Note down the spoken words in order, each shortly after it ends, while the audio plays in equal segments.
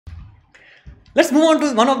Let's move on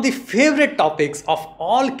to one of the favorite topics of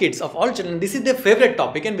all kids, of all children. This is their favorite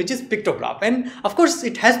topic, and which is pictograph. And of course,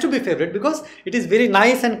 it has to be favorite because it is very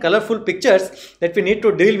nice and colorful pictures that we need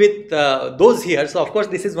to deal with those here. So of course,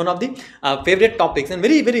 this is one of the favorite topics and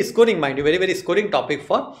very scoring, mind you, very scoring topic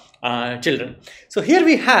for children. So here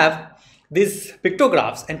we have these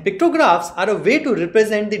pictographs, and pictographs are a way to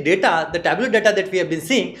represent the data, the tabular data that we have been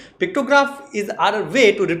seeing. Pictograph is our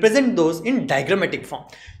way to represent those in diagrammatic form.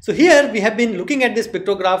 So here we have been looking at this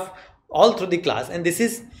pictograph all through the class, and this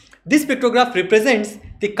pictograph represents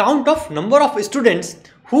the count of number of students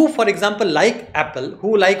who, for example, like apple,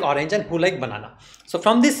 who like orange, and who like banana. So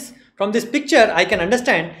from this picture, I can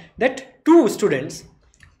understand that 2 students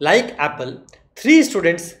like apple, 3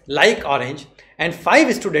 students like orange, and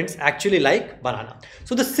 5 students actually like banana.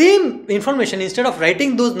 So the same information, instead of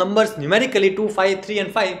writing those numbers numerically 2, 5, 3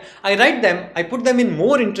 and 5, I put them in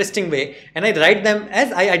more interesting way, and I write them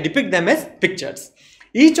as, I depict them as pictures.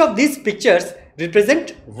 Each of these pictures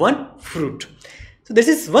represent one fruit. So this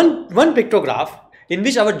is one pictograph in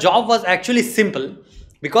which our job was actually simple,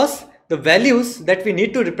 because the values that we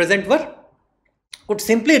need to represent could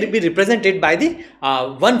simply be represented by the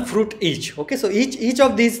one fruit each. Okay, so each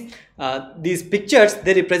of these pictures,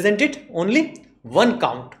 they represented only one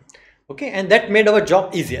count. Okay, and that made our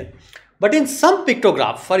job easier. But in some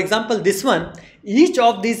pictograph, for example this one, each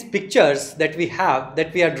of these pictures that we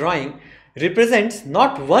are drawing represents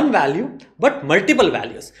not one value but multiple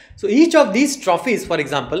values. So each of these trophies, for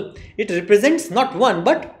example, it represents not one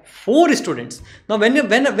but 4 students. Now when we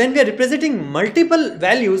are representing multiple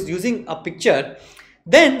values using a picture,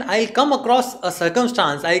 then I'll come across a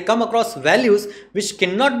circumstance, I come across values which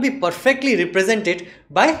cannot be perfectly represented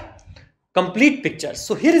by complete pictures.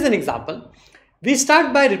 So here is an example. We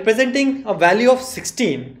start by representing a value of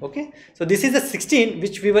 16. Okay, so this is a 16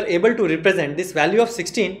 which we were able to represent. This value of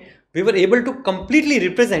 16 we were able to completely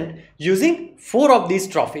represent using 4 of these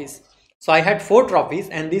trophies. So I had 4 trophies,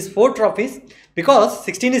 and these 4 trophies, because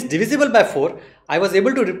 16 is divisible by 4, I was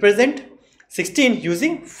able to represent 16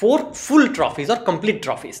 using 4 full trophies or complete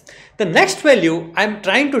trophies. The next value I'm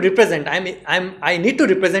trying to represent, I need to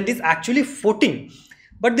represent is actually 14.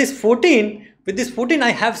 But with this 14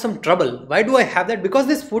 I have some trouble. Why do I have that? Because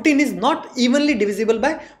this 14 is not evenly divisible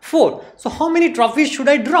by 4. So how many trophies should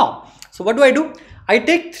I draw? So what do? I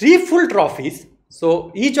take 3 full trophies.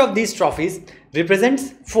 So each of these trophies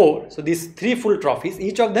represents 4. So these 3 full trophies,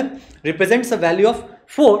 each of them represents a value of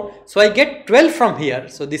 4. So I get 12 from here.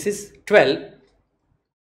 So this is 12.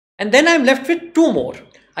 And then I am left with 2 more.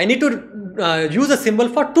 I need to use a symbol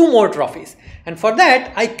for 2 more trophies. And for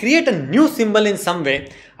that, I create a new symbol in some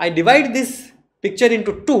way. I divide this picture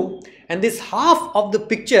into 2. And this half of the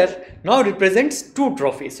picture now represents 2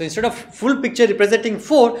 trophies. So instead of full picture representing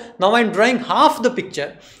 4, now I am drawing half the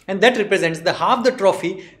picture. And that represents, the half the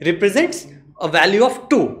trophy represents a value of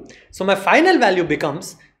 2. So my final value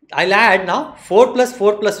becomes, I'll add now 4 plus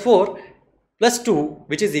 4 plus 4 plus 2,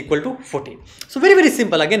 which is equal to 14. So very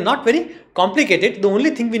simple. Again, not very complicated. The only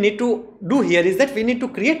thing we need to do here is that we need to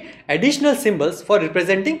create additional symbols for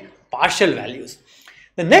representing partial values.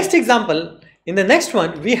 The next example, in the next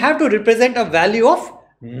one, we have to represent a value of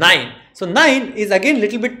 9. So 9 is again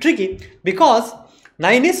little bit tricky, because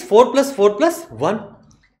 9 is 4 plus 4 plus 1.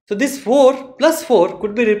 So this 4 plus 4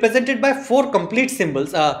 could be represented by 4 complete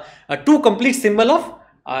symbols, 2 complete symbol of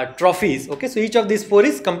trophies. Okay, so each of these 4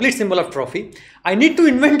 is complete symbol of trophy. I need to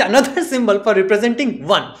invent another symbol for representing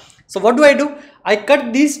 1. So what do? I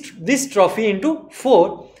cut this trophy into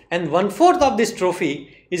 4, and 1/4 of this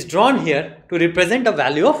trophy is drawn here to represent a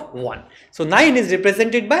value of 1. So 9 is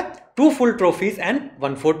represented by 2 full trophies and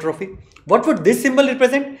 1/4 trophy. What would this symbol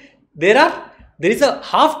represent? There is a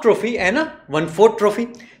half trophy and a 1/4 trophy.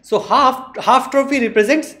 So half trophy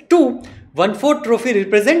represents 2, 1/4 trophy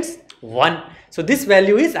represents 1. So this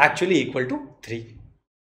value is actually equal to 3.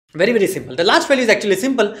 Very simple. The last value is actually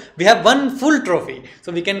simple. We have 1 full trophy.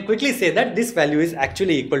 So we can quickly say that this value is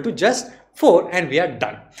actually equal to just 4, and we are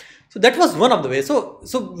done. So that was one of the ways. So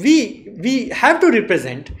we have to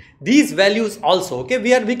represent these values also. Okay,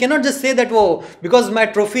 we cannot just say that, oh, because my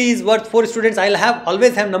trophy is worth 4 students, I'll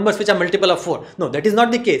always have numbers which are multiple of 4. No, that is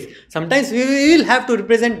not the case. Sometimes we will have to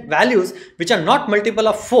represent values which are not multiple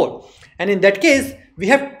of 4. And in that case, we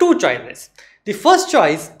have 2 choices. The first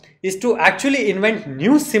choice is to actually invent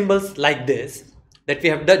new symbols like this that we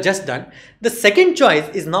have just done. The second choice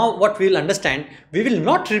is now what we will understand. We will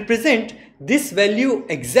not represent this value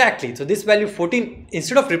exactly. So this value 14,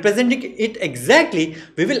 instead of representing it exactly,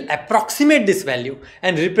 we will approximate this value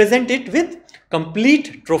and represent it with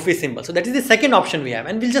complete trophy symbol. So that is the second option we have,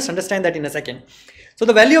 and we'll just understand that in a second. So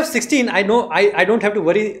the value of 16, I know I don't have to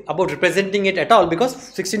worry about representing it at all because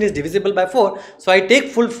 16 is divisible by 4. So I take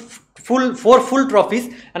 4 full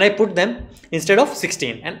trophies and I put them instead of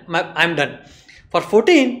 16 and I'm done. For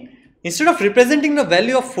 14, instead of representing the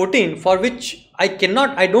value of 14, for which I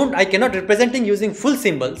cannot representing using full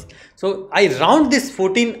symbols. So I round this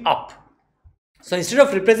 14 up. So instead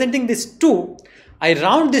of representing this 2, I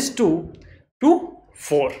round this 2 to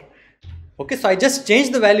 4. Okay, so I just change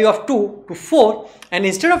the value of 2 to 4, and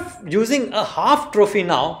instead of using a half trophy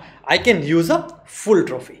now, I can use a full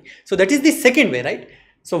trophy. So that is the second way, right?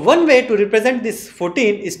 So one way to represent this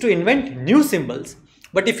 14 is to invent new symbols.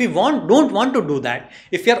 But if we don't want to do that,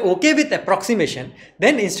 if we are okay with approximation,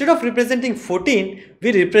 then instead of representing 14,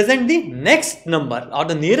 we represent the next number or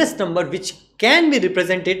the nearest number which can be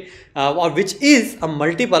represented or which is a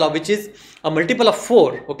multiple, or which is a multiple of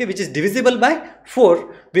 4, okay, which is divisible by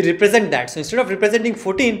 4, we represent that. So instead of representing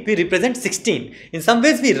 14, we represent 16. In some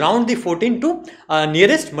ways, we round the 14 to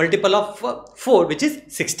nearest multiple of 4, which is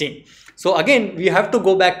 16. So again, we have to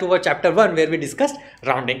go back to our chapter 1 where we discussed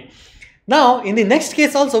rounding. Now, in the next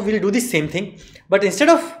case also, we will do the same thing, but instead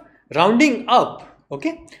of rounding up,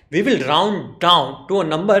 okay, we will round down to a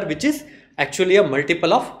number which is actually a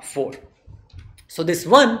multiple of 4. So this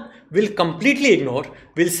one will completely ignore.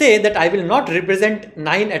 We'll say that I will not represent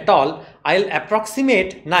 9 at all. I'll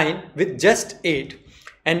approximate 9 with just 8.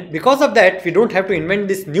 And because of that, we don't have to invent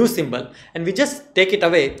this new symbol and we just take it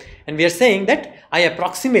away. And we are saying that I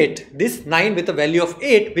approximate this 9 with a value of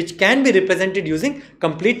 8, which can be represented using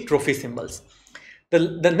complete trophy symbols.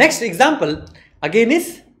 The next example again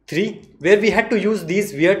is 3, where we had to use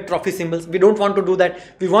these weird trophy symbols. We don't want to do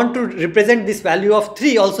that. We want to represent this value of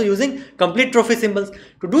 3 also using complete trophy symbols.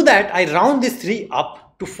 To do that, I round this 3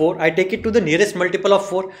 up to 4. I take it to the nearest multiple of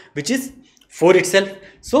 4, which is 4 itself.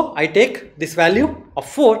 So I take this value of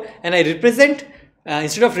 4 and I represent,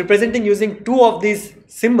 instead of representing using 2 of these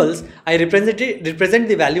symbols, I represent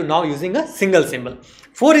the value now using a single symbol.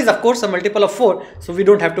 4 is of course a multiple of 4, so we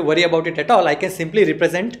don't have to worry about it at all. I can simply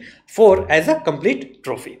represent 4 as a complete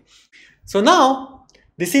trophy. So now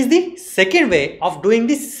this is the second way of doing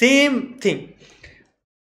the same thing.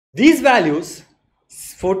 These values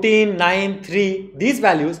 14, 9, 3, these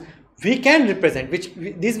values we can represent,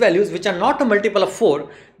 these values which are not a multiple of 4,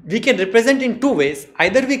 we can represent in 2 ways.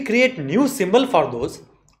 Either we create new symbol for those,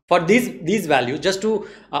 for these values, just to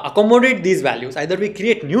accommodate these values. Either we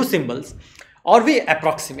create new symbols or we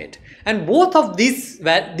approximate. And both of these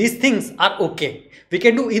things are okay. We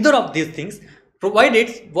can do either of these things,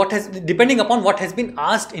 provided depending upon what has been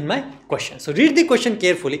asked in my question. So read the question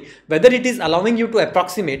carefully, whether it is allowing you to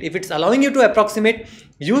approximate. If it's allowing you to approximate,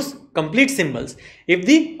 use complete symbols. If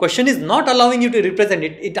the question is not allowing you to represent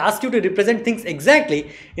it, it asks you to represent things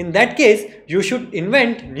exactly. In that case, you should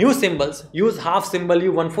invent new symbols, use half symbol,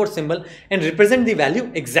 use 1/4 symbol and represent the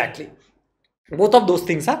value exactly. Both of those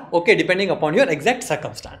things are okay depending upon your exact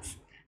circumstance.